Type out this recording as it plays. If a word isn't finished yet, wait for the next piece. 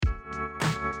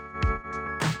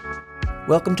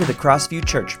Welcome to the Crossview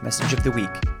Church Message of the Week.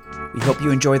 We hope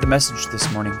you enjoy the message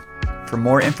this morning. For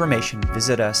more information,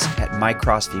 visit us at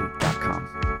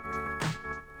mycrossview.com.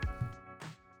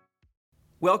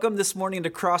 Welcome this morning to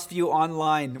Crossview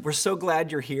Online. We're so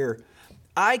glad you're here.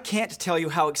 I can't tell you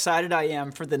how excited I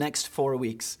am for the next 4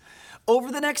 weeks.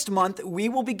 Over the next month, we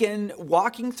will begin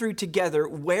walking through together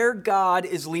where God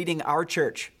is leading our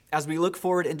church as we look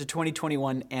forward into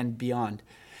 2021 and beyond.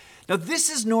 Now, this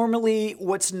is normally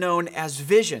what's known as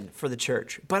vision for the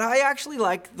church, but I actually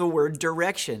like the word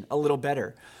direction a little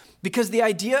better because the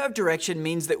idea of direction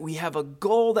means that we have a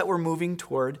goal that we're moving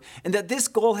toward and that this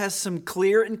goal has some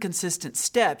clear and consistent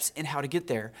steps in how to get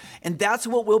there. And that's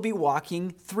what we'll be walking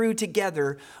through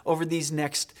together over these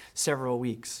next several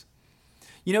weeks.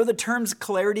 You know, the terms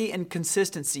clarity and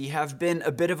consistency have been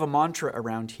a bit of a mantra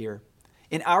around here.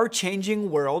 In our changing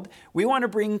world, we want to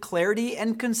bring clarity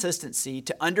and consistency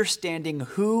to understanding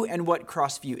who and what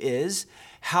Crossview is,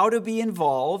 how to be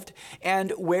involved,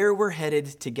 and where we're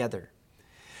headed together.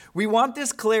 We want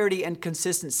this clarity and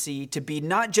consistency to be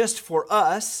not just for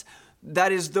us,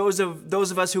 that is those of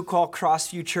us who call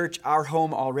Crossview Church our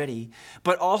home already,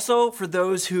 but also for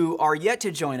those who are yet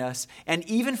to join us, and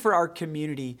even for our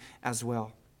community as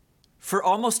well. For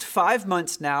almost 5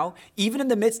 months now, even in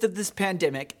the midst of this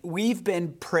pandemic, we've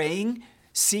been praying,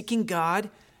 seeking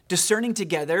God, discerning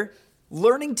together,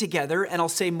 learning together, and I'll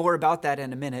say more about that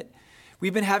in a minute.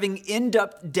 We've been having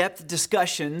in-depth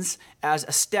discussions as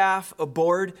a staff, a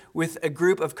board, with a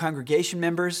group of congregation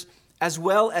members, as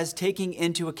well as taking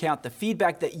into account the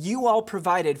feedback that you all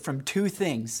provided from 2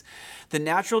 things. The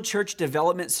Natural Church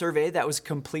Development Survey that was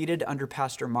completed under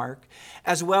Pastor Mark,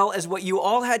 as well as what you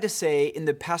all had to say in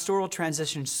the Pastoral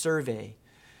Transition Survey.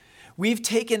 We've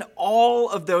taken all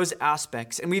of those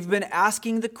aspects and we've been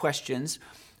asking the questions,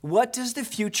 what does the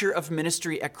future of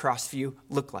ministry at Crossview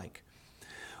look like?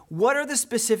 What are the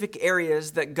specific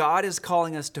areas that God is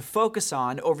calling us to focus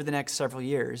on over the next several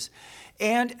years?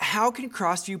 And how can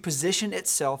Crossview position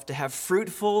itself to have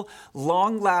fruitful,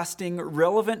 long-lasting,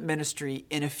 relevant ministry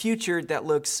in a future that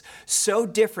looks so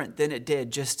different than it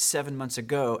did just 7 months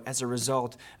ago as a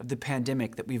result of the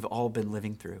pandemic that we've all been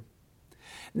living through?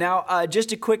 Now,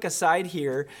 just a quick aside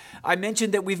here, I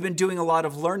mentioned that we've been doing a lot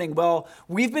of learning. Well,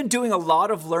 we've been doing a lot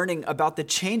of learning about the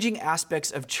changing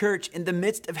aspects of church in the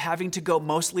midst of having to go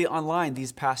mostly online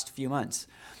these past few months.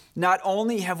 Not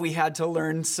only have we had to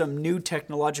learn some new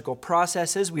technological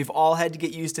processes, we've all had to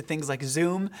get used to things like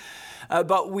Zoom,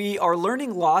 but we are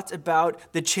learning lots about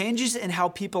the changes in how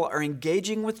people are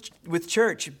engaging with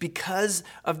church because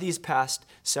of these past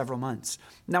several months.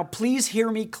 Now, please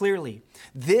hear me clearly.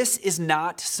 This is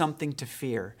not something to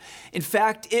fear. In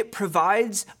fact, it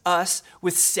provides us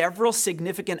with several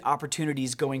significant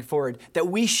opportunities going forward that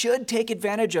we should take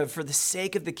advantage of for the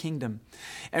sake of the kingdom.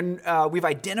 And we've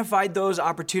identified those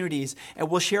opportunities, and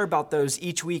we'll share about those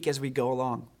each week as we go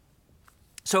along.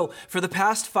 So for the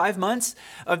past 5 months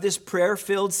of this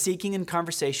prayer-filled seeking and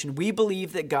conversation, we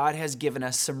believe that God has given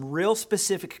us some real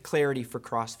specific clarity for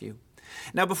Crossview.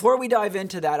 Now, before we dive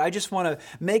into that, I just want to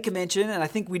make a mention, and I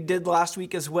think we did last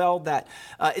week as well, that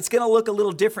it's going to look a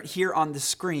little different here on the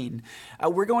screen.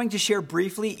 We're going to share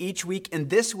briefly each week in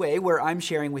this way where I'm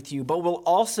sharing with you, but we'll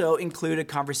also include a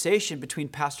conversation between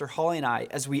Pastor Holly and I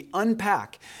as we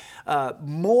unpack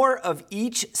more of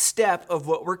each step of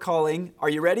what we're calling, are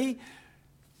you ready?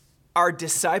 Our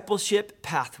discipleship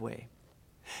pathway.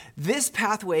 This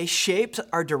pathway shapes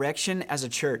our direction as a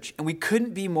church, and we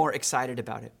couldn't be more excited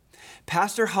about it.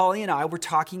 Pastor Holly and I were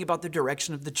talking about the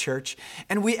direction of the church,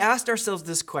 and we asked ourselves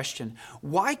this question: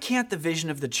 why can't the vision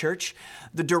of the church,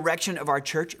 the direction of our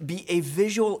church, be a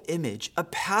visual image, a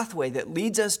pathway that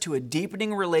leads us to a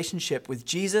deepening relationship with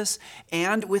Jesus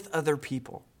and with other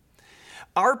people?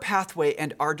 Our pathway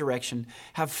and our direction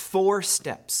have 4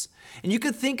 steps. And you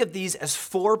could think of these as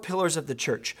 4 pillars of the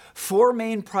church, 4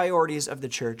 main priorities of the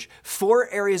church, 4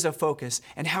 areas of focus,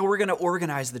 and how we're going to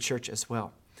organize the church as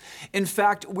well. In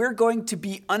fact, we're going to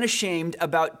be unashamed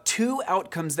about 2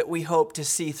 outcomes that we hope to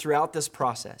see throughout this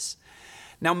process.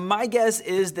 Now, my guess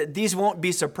is that these won't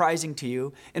be surprising to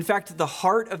you. In fact, the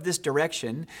heart of this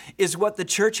direction is what the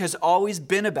church has always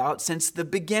been about since the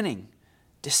beginning: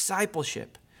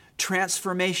 discipleship,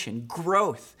 transformation,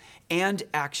 growth, and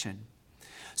action.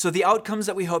 So the outcomes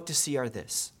that we hope to see are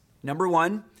this. Number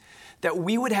 1, that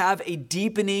we would have a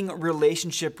deepening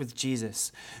relationship with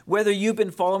Jesus. Whether you've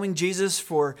been following Jesus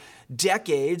for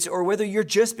decades or whether you're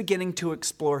just beginning to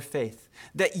explore faith,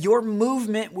 that your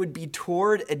movement would be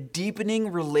toward a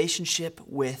deepening relationship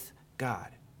with God.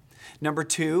 Number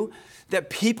two, that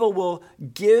people will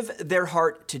give their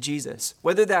heart to Jesus,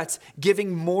 whether that's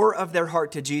giving more of their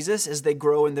heart to Jesus as they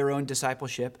grow in their own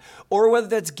discipleship, or whether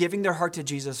that's giving their heart to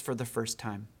Jesus for the first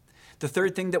time. The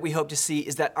third thing that we hope to see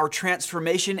is that our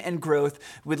transformation and growth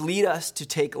would lead us to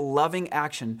take loving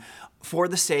action for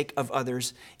the sake of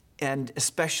others, and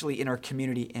especially in our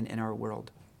community and in our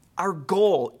world. Our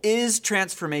goal is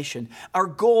transformation. Our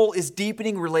goal is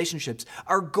deepening relationships.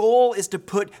 Our goal is to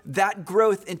put that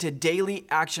growth into daily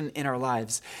action in our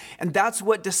lives. And that's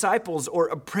what disciples or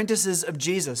apprentices of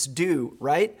Jesus do,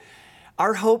 right?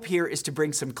 Our hope here is to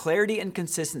bring some clarity and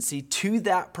consistency to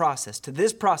that process, to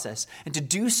this process, and to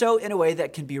do so in a way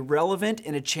that can be relevant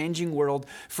in a changing world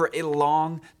for a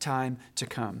long time to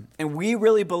come. And we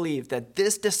really believe that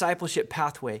this discipleship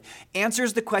pathway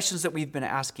answers the questions that we've been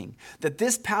asking, that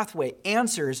this pathway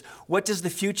answers what does the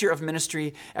future of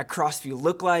ministry at Crossview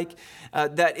look like,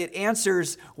 that it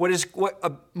answers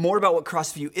more about what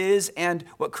Crossview is and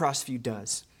what Crossview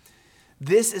does.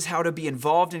 This is how to be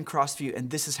involved in Crossview, and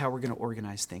this is how we're going to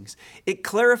organize things. It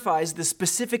clarifies the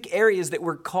specific areas that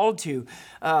we're called to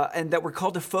and that we're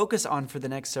called to focus on for the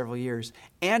next several years,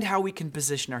 and how we can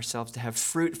position ourselves to have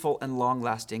fruitful and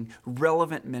long-lasting,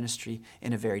 relevant ministry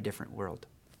in a very different world.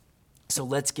 So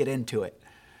let's get into it.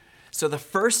 So the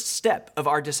first step of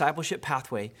our discipleship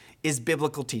pathway is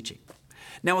biblical teaching.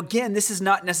 Now, again, this is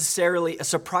not necessarily a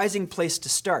surprising place to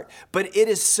start, but it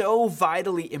is so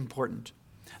vitally important.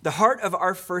 The heart of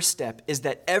our first step is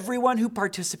that everyone who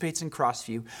participates in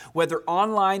Crossview, whether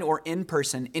online or in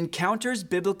person, encounters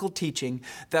biblical teaching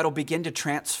that'll begin to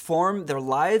transform their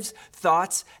lives,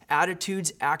 thoughts,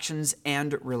 attitudes, actions,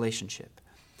 and relationship.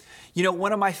 You know,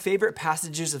 one of my favorite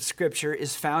passages of Scripture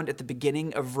is found at the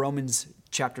beginning of Romans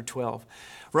chapter 12.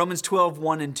 Romans 12,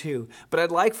 1 and 2. But I'd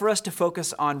like for us to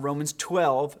focus on Romans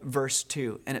 12, verse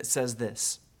 2, and it says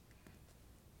this.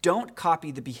 Don't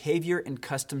copy the behavior and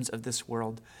customs of this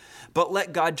world, but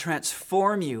let God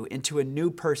transform you into a new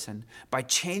person by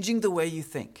changing the way you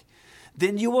think.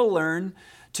 Then you will learn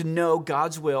to know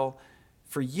God's will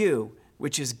for you,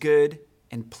 which is good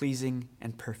and pleasing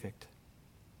and perfect.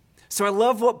 So I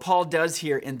love what Paul does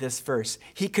here in this verse.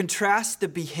 He contrasts the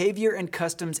behavior and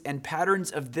customs and patterns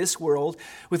of this world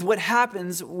with what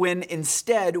happens when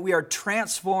instead we are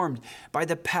transformed by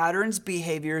the patterns,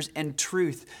 behaviors, and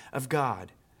truth of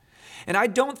God. And I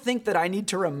don't think that I need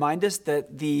to remind us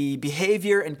that the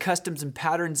behavior and customs and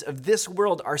patterns of this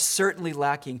world are certainly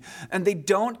lacking, and they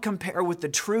don't compare with the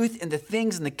truth and the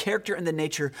things and the character and the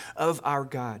nature of our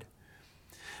God.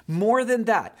 More than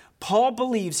that, Paul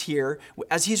believes here,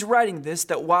 as he's writing this,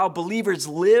 that while believers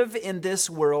live in this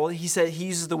world, he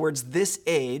uses the words this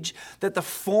age, that the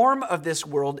form of this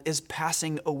world is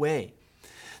passing away,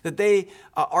 that they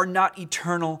are not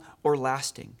eternal or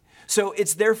lasting. So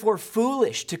it's therefore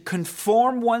foolish to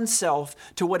conform oneself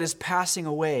to what is passing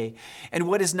away and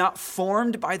what is not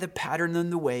formed by the pattern and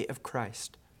the way of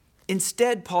Christ.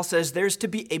 Instead, Paul says there's to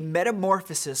be a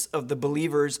metamorphosis of the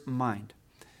believer's mind.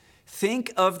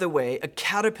 Think of the way a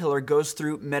caterpillar goes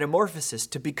through metamorphosis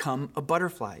to become a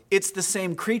butterfly. It's the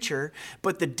same creature,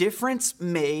 but the difference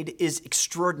made is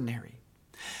extraordinary.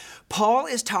 Paul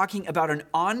is talking about an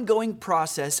ongoing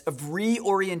process of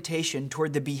reorientation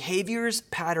toward the behaviors,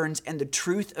 patterns, and the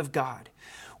truth of God.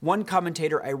 One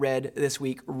commentator I read this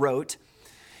week wrote,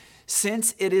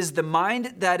 since it is the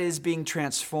mind that is being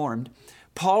transformed,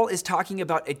 Paul is talking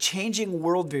about a changing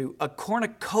worldview, a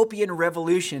cornucopian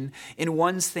revolution in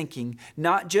one's thinking,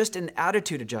 not just an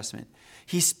attitude adjustment.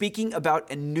 He's speaking about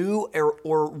a new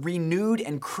or renewed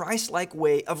and Christ-like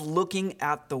way of looking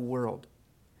at the world.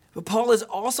 But Paul is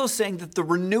also saying that the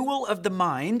renewal of the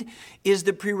mind is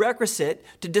the prerequisite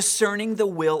to discerning the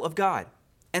will of God,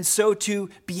 and so to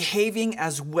behaving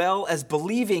as well as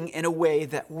believing in a way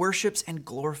that worships and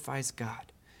glorifies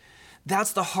God.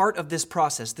 That's the heart of this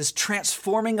process, this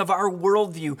transforming of our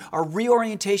worldview, our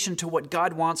reorientation to what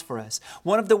God wants for us.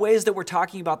 One of the ways that we're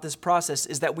talking about this process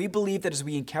is that we believe that as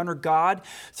we encounter God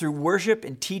through worship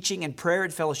and teaching and prayer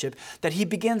and fellowship, that he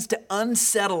begins to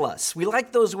unsettle us. We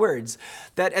like those words,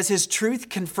 that as his truth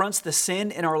confronts the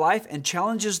sin in our life and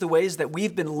challenges the ways that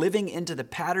we've been living into the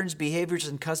patterns, behaviors,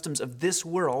 and customs of this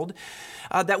world,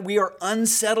 that we are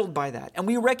unsettled by that. And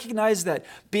we recognize that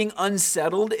being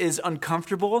unsettled is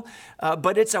uncomfortable,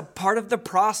 but it's a part of the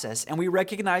process, and we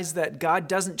recognize that God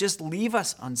doesn't just leave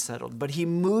us unsettled, but he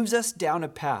moves us down a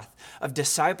path of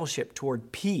discipleship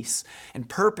toward peace and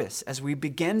purpose as we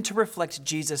begin to reflect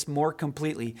Jesus more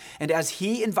completely, and as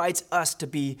he invites us to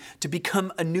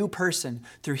become a new person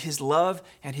through his love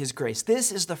and his grace.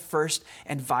 This is the first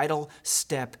and vital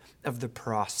step of the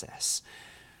process.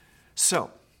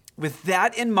 So, with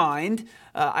that in mind,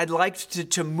 I'd like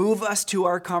to move us to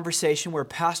our conversation where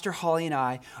Pastor Holly and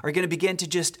I are going to begin to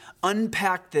just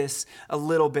unpack this a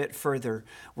little bit further.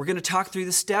 We're going to talk through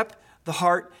the step, the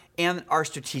heart, and our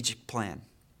strategic plan.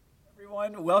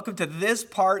 Everyone, welcome to this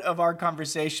part of our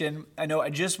conversation. I know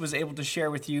I just was able to share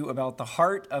with you about the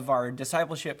heart of our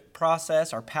discipleship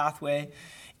process, our pathway,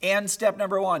 and step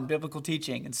number 1, biblical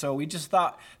teaching. And so we just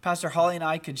thought Pastor Holly and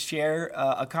I could share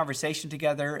a conversation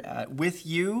together with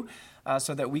you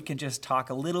so that we can just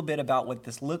talk a little bit about what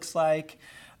this looks like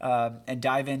and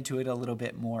dive into it a little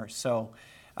bit more. So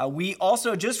we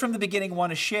also, just from the beginning, want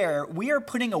to share, we are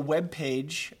putting a web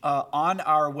page on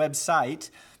our website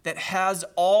that has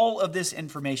all of this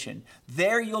information.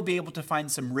 There you'll be able to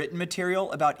find some written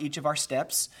material about each of our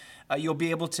steps. You'll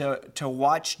be able to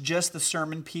watch just the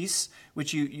sermon piece,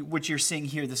 which you're seeing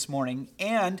here this morning,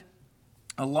 and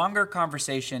a longer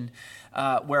conversation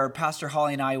where Pastor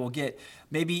Holly and I will get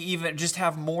maybe even just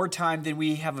have more time than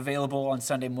we have available on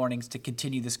Sunday mornings to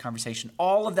continue this conversation.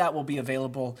 All of that will be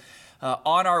available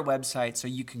on our website, so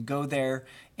you can go there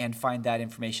and find that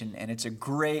information. And it's a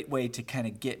great way to kind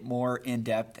of get more in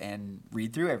depth and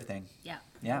read through everything. Yeah.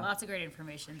 Lots of great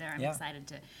information there. I'm excited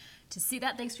to see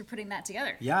that. Thanks for putting that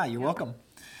together. Yeah, you're welcome.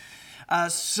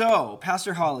 So,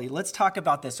 Pastor Holly, let's talk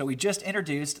about this. So we just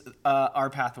introduced our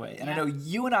pathway. And I know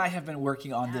you and I have been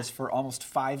working on this for almost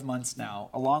 5 months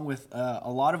now, along with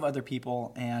a lot of other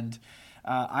people. And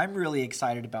I'm really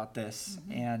excited about this.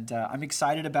 Mm-hmm. And I'm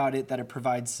excited about it, that it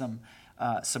provides some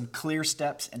clear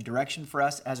steps and direction for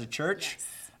us as a church.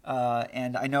 Yes.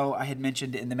 And I know I had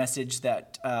mentioned in the message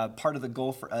that part of the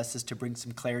goal for us is to bring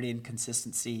some clarity and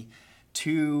consistency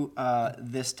to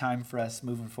this time for us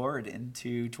moving forward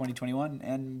into 2021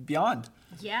 and beyond.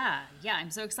 Yeah,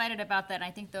 I'm so excited about that. And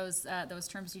I think those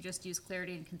terms you just used,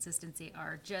 clarity and consistency,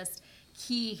 are just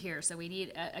key here. So we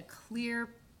need a clear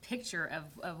picture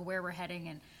of where we're heading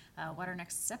and what our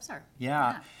next steps are.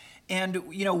 Yeah. And,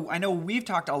 I know we've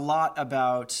talked a lot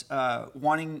about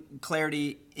wanting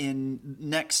clarity in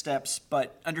next steps,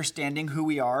 but understanding who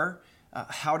we are,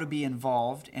 how to be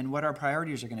involved, and what our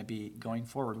priorities are going to be going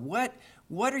forward. What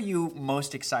are you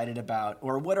most excited about,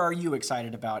 or what are you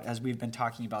excited about as we've been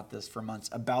talking about this for months,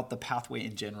 about the pathway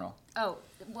in general? Oh,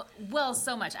 well,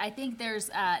 so much. I think there's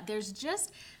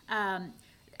just,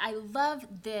 I love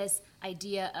this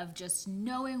idea of just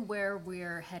knowing where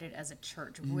we're headed as a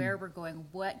church, where we're going,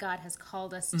 what God has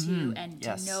called us to, and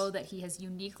to know that He has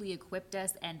uniquely equipped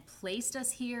us and placed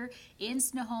us here in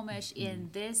Snohomish, in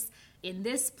this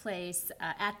place,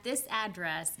 at this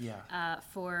address,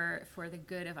 for the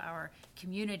good of our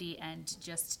community and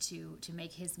just to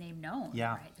make His name known.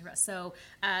 Yeah. Right? So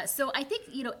I think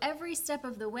every step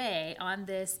of the way on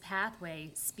this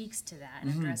pathway speaks to that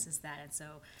and addresses that, and so.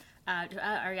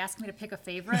 Are you asking me to pick a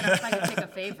favorite? I'm not going to pick a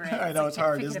favorite. I know, it's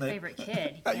hard, isn't it? Picking a favorite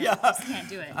kid. Yeah. I just can't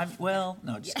do it.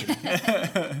 No, just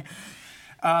kidding.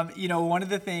 One of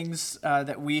the things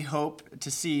that we hope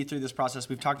to see through this process,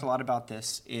 we've talked a lot about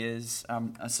this, is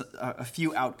a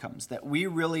few outcomes that we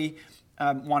really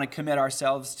want to commit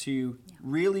ourselves to.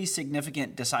 Really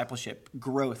significant discipleship,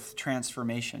 growth,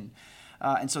 transformation.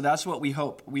 And so that's what we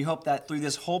hope. We hope that through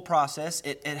this whole process,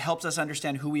 it helps us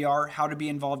understand who we are, how to be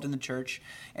involved in the church,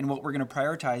 and what we're going to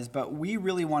prioritize. But we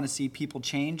really want to see people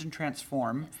change and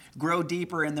transform, grow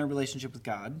deeper in their relationship with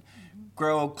God,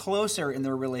 grow closer in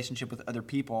their relationship with other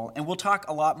people. And we'll talk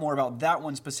a lot more about that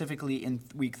one specifically in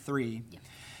week 3.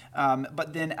 Yeah.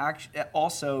 But then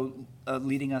also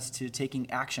leading us to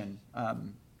taking action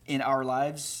in our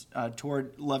lives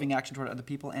toward loving action toward other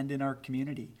people and in our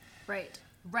community.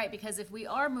 Right, because if we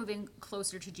are moving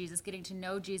closer to Jesus, getting to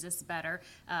know Jesus better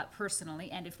personally,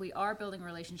 and if we are building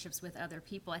relationships with other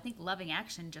people, I think loving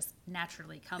action just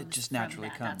naturally comes. It just naturally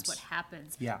comes. That's what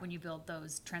happens when you build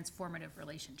those transformative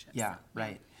relationships. Yeah,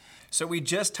 right. So we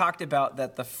just talked about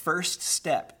that the first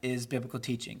step is biblical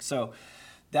teaching. So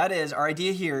that is, our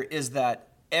idea here is that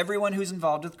everyone who's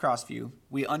involved with Crossview,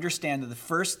 we understand that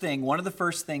one of the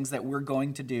first things that we're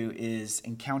going to do is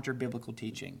encounter biblical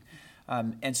teaching.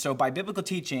 And so by biblical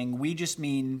teaching, we just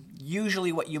mean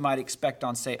usually what you might expect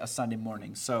on, say, a Sunday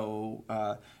morning. So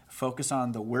focus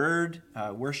on the Word,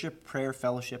 worship, prayer,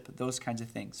 fellowship, those kinds of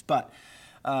things. But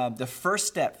the first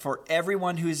step for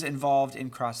everyone who's involved in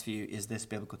Crossview is this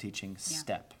biblical teaching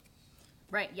step.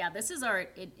 Right, this is our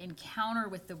encounter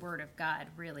with the Word of God,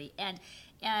 really.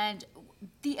 And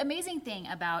the amazing thing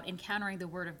about encountering the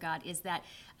Word of God is that,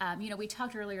 we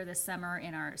talked earlier this summer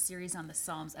in our series on the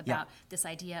Psalms about this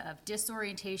idea of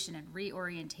disorientation and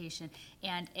reorientation,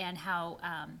 and how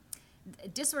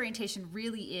disorientation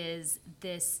really is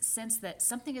this sense that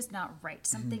something is not right,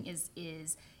 something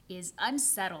is is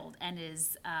unsettled and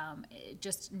is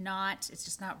just not, it's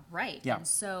just not right. Yeah. And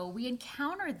so we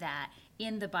encounter that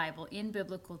in the Bible, in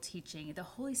biblical teaching. The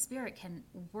Holy Spirit can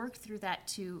work through that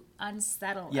to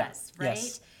unsettle us, right?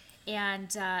 Yes. And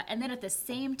then at the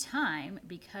same time,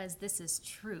 because this is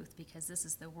truth, because this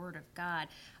is the Word of God,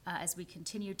 as we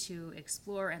continue to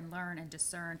explore and learn and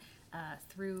discern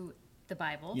through the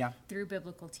Bible, Yeah. through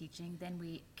biblical teaching, then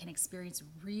we can experience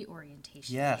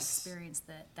reorientation. Yes. We experience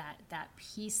that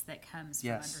peace that comes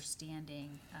Yes. from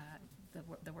understanding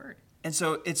the Word. And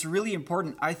so it's really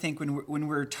important, I think, when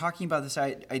we're talking about this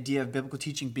idea of biblical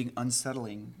teaching being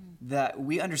unsettling, that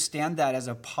we understand that as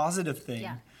a positive thing.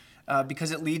 Yeah.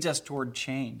 Because it leads us toward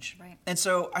change. Right. And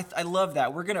so I love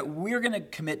that. We're gonna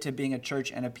commit to being a church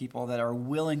and a people that are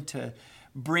willing to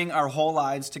bring our whole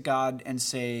lives to God and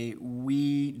say,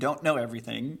 we don't know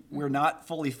everything. We're not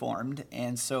fully formed.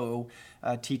 And so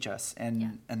teach us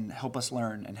and help us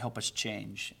learn and help us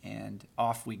change. And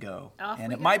off we go.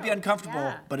 And it might be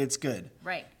uncomfortable, but it's good.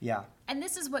 Right. Yeah. And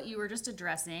this is what you were just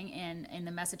addressing in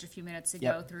the message a few minutes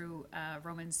ago through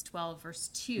Romans 12, verse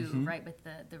 2, right? With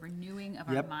the renewing of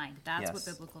our mind. That's what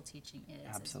biblical teaching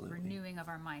is. Absolutely. It's renewing of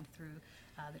our mind through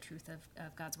the truth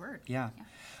of God's Word. Yeah.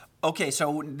 Okay,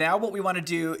 so now what we want to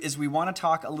do is we want to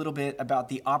talk a little bit about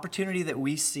the opportunity that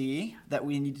we see that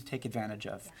we need to take advantage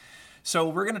of. Yeah. So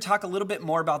we're going to talk a little bit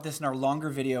more about this in our longer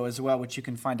video as well, which you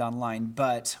can find online.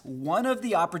 But one of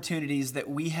the opportunities that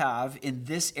we have in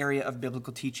this area of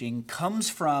biblical teaching comes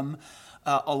from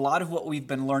a lot of what we've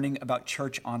been learning about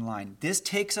church online. This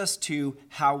takes us to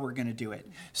how we're going to do it.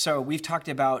 So we've talked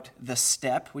about the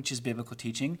step, which is biblical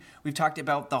teaching. We've talked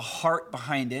about the heart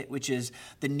behind it, which is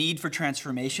the need for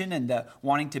transformation and the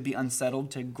wanting to be unsettled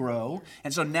to grow.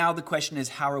 And so now the question is,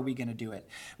 how are we going to do it?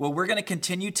 Well, we're going to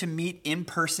continue to meet in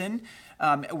person.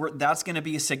 That's going to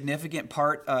be a significant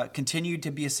part, continue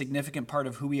to be a significant part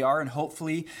of who we are. And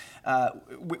hopefully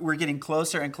we're getting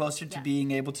closer and closer to being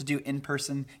able to do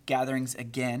in-person gatherings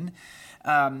again.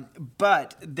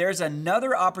 But there's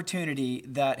another opportunity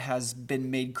that has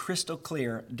been made crystal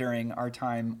clear during our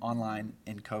time online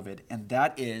in COVID. And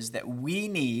that is that we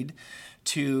need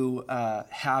to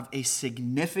have a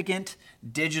significant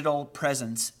digital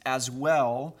presence as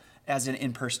well as an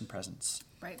in-person presence.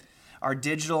 Right. Our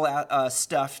digital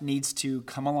stuff needs to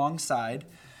come alongside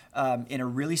in a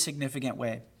really significant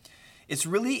way. It's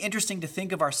really interesting to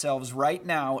think of ourselves right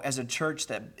now as a church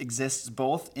that exists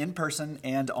both in person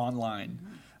and online.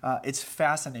 It's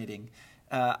fascinating.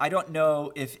 I don't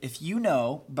know if you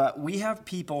know, but we have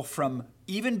people from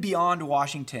even beyond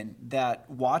Washington that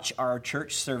watch our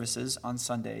church services on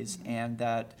Sundays and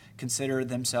that consider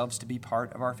themselves to be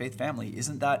part of our faith family.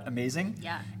 Isn't that amazing?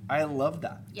 Yeah. I love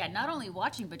that. Yeah, not only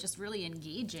watching, but just really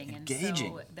engaging.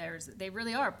 Engaging. And so they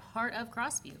really are part of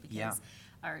Crossview because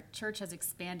our church has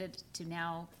expanded to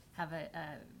now have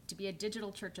to be a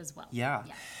digital church as well. Yeah.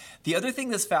 The other thing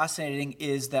that's fascinating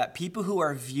is that people who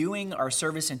are viewing our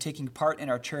service and taking part in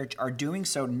our church are doing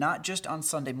so not just on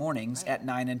Sunday mornings at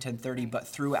 9 and 10:30, but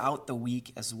throughout the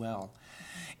week as well.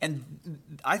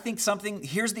 And I think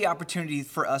here's the opportunity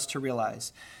for us to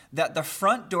realize that the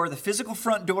front door, the physical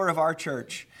front door of our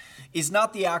church is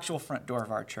not the actual front door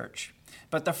of our church.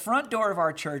 But the front door of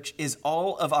our church is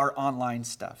all of our online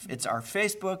stuff. It's our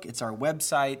Facebook, it's our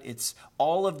website, it's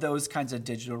all of those kinds of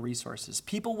digital resources.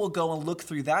 People will go and look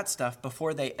through that stuff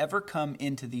before they ever come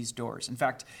into these doors. In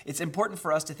fact, it's important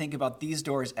for us to think about these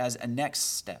doors as a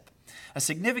next step, a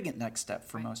significant next step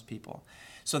for most people.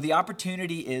 So the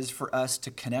opportunity is for us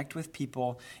to connect with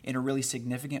people in a really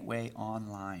significant way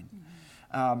online.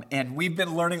 And we've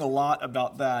been learning a lot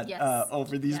about that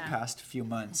over these past few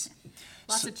months.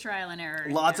 Lots of trial and error.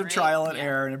 Lots of trial and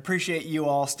error, and appreciate you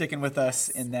all sticking with us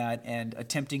in that and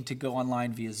attempting to go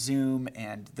online via Zoom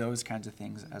and those kinds of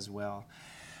things as well.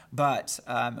 But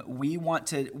we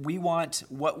want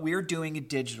what we're doing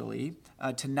digitally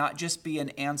to not just be an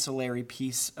ancillary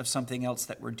piece of something else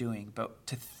that we're doing, but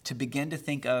to begin to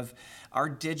think of our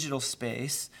digital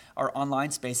space, our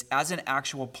online space, as an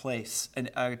actual place,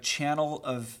 a channel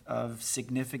of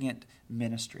significant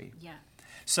ministry. Yeah.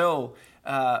 So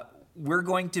we're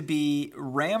going to be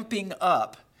ramping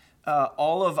up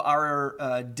all of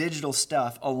our digital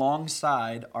stuff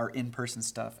alongside our in-person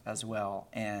stuff as well.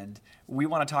 And we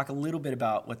want to talk a little bit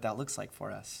about what that looks like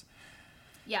for us.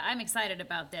 Yeah, I'm excited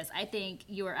about this. I think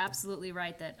you are absolutely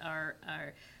right that our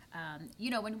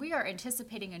when we are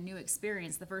anticipating a new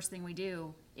experience, the first thing we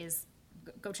do is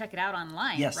go check it out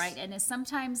online, right? And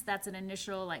sometimes that's an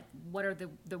initial, like, what are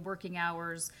the working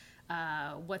hours?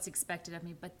 what's expected of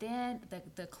me. But then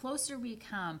the closer we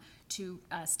come to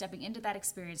stepping into that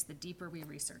experience, the deeper we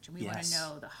research. And we want to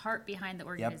know the heart behind the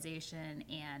organization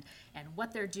and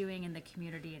what they're doing in the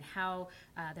community and how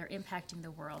they're impacting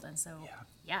the world. And so,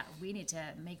 we need to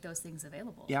make those things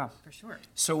available for sure.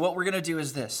 So what we're going to do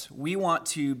is this. We want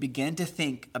to begin to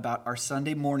think about our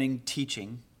Sunday morning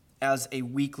teaching as a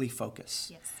weekly focus.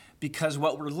 Yes. Because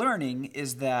what we're learning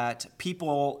is that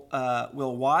people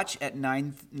will watch at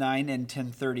 9 and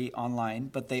 10:30 online,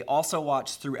 but they also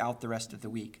watch throughout the rest of the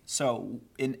week. So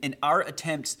in our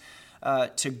attempts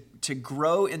to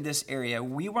grow in this area,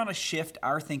 we want to shift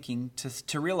our thinking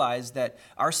to realize that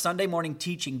our Sunday morning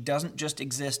teaching doesn't just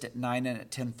exist at 9 and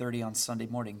at 10:30 on Sunday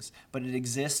mornings, but it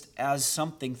exists as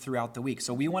something throughout the week.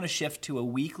 So we want to shift to a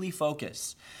weekly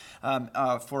focus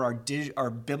for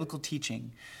our biblical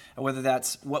teaching, whether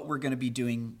that's what we're going to be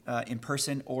doing in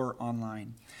person or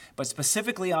online. But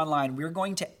specifically online, we're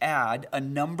going to add a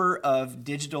number of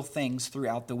digital things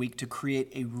throughout the week to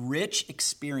create a rich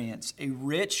experience, a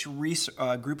rich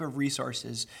group of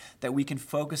resources that we can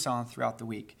focus on throughout the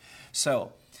week.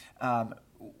 So,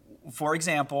 for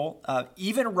example,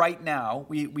 even right now,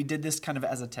 we did this kind of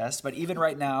as a test, but even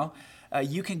right now,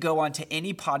 you can go onto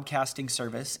any podcasting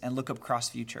service and look up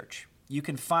Crossview Church. You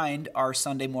can find our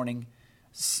Sunday morning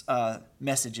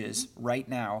messages right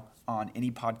now on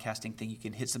any podcasting thing. You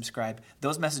can hit subscribe.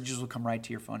 Those messages will come right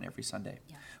to your phone every Sunday.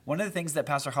 Yeah. One of the things that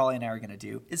Pastor Holly and I are going to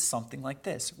do is something like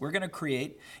this. We're going to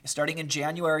create, starting in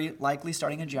January,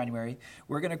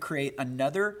 we're going to create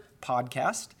another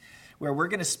podcast where we're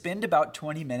going to spend about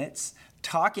 20 minutes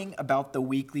talking about the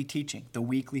weekly teaching, the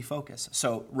weekly focus.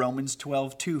 So Romans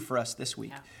 12:2 for us this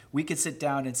week. Yeah. We could sit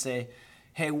down and say,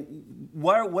 hey,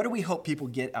 what do we hope people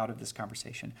get out of this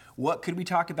conversation? What could we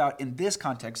talk about in this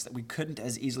context that we couldn't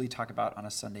as easily talk about on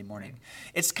a Sunday morning?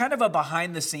 It's kind of a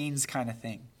behind-the-scenes kind of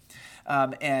thing.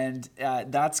 And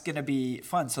that's going to be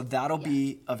fun. So that'll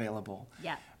be available.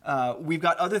 Yeah. We've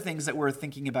got other things that we're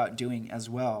thinking about doing as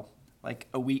well, like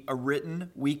a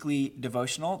written weekly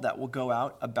devotional that will go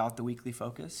out about the weekly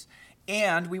focus.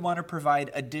 And we want to provide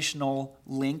additional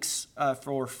links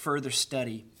for further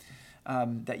study.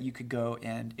 That you could go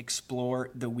and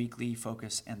explore the weekly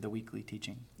focus and the weekly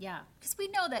teaching. Yeah, because we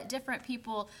know that different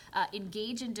people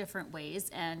engage in different ways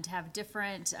and have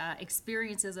different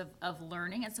experiences of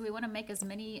learning, and so we want to make as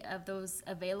many of those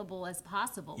available as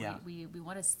possible. Yeah. We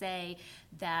want to say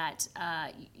that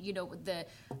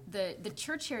the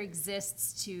church here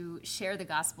exists to share the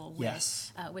gospel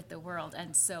with the world,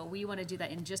 and so we want to do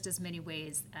that in just as many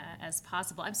ways as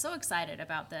possible. I'm so excited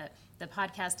about the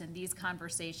podcast and these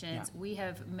conversations. Yeah. We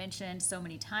have mentioned so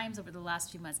many times over the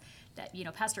last few months that,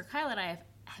 Pastor Kyle and I have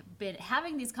been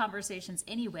having these conversations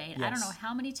anyway. And I don't know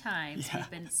how many times we've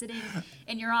been sitting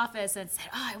in your office and said,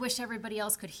 I wish everybody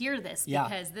else could hear this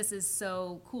because this is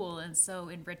so cool and so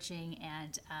enriching.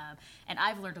 And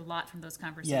I've learned a lot from those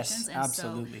conversations. Yes,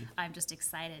 absolutely. So I'm just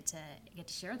excited to get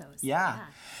to share those. Yeah.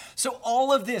 So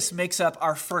all of this makes up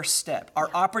our first step.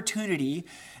 Our opportunity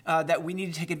that we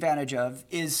need to take advantage of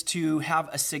is to have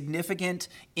a significant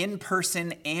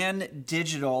in-person and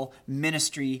digital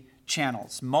ministry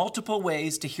channels, multiple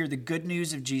ways to hear the good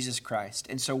news of Jesus Christ.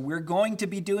 And so we're going to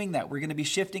be doing that. We're going to be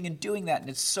shifting and doing that, and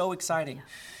it's so exciting.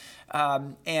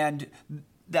 And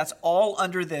that's all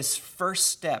under this first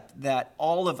step that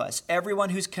all of us,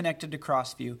 everyone who's connected to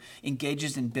Crossview,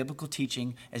 engages in biblical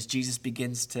teaching as Jesus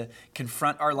begins to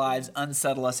confront our lives,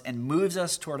 unsettle us, and moves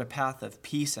us toward a path of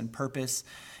peace and purpose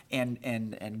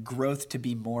and growth to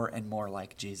be more and more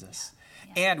like Jesus.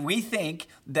 And we think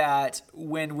that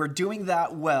when we're doing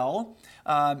that well,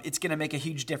 it's going to make a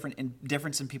huge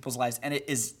difference in people's lives.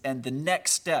 And the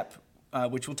next step,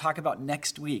 which we'll talk about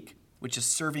next week, which is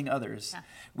serving others,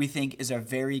 we think is a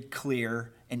very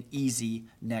clear and easy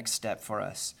next step for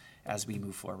us as we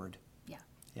move forward.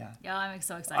 Yeah, I'm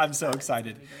so excited. I'm so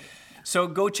excited. So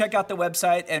go check out the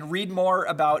website and read more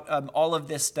about all of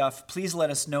this stuff. Please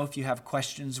let us know if you have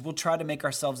questions. We'll try to make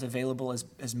ourselves available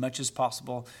as much as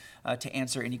possible to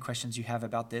answer any questions you have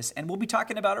about this. And we'll be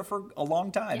talking about it for a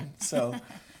long time. So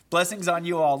blessings on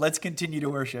you all. Let's continue to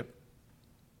worship.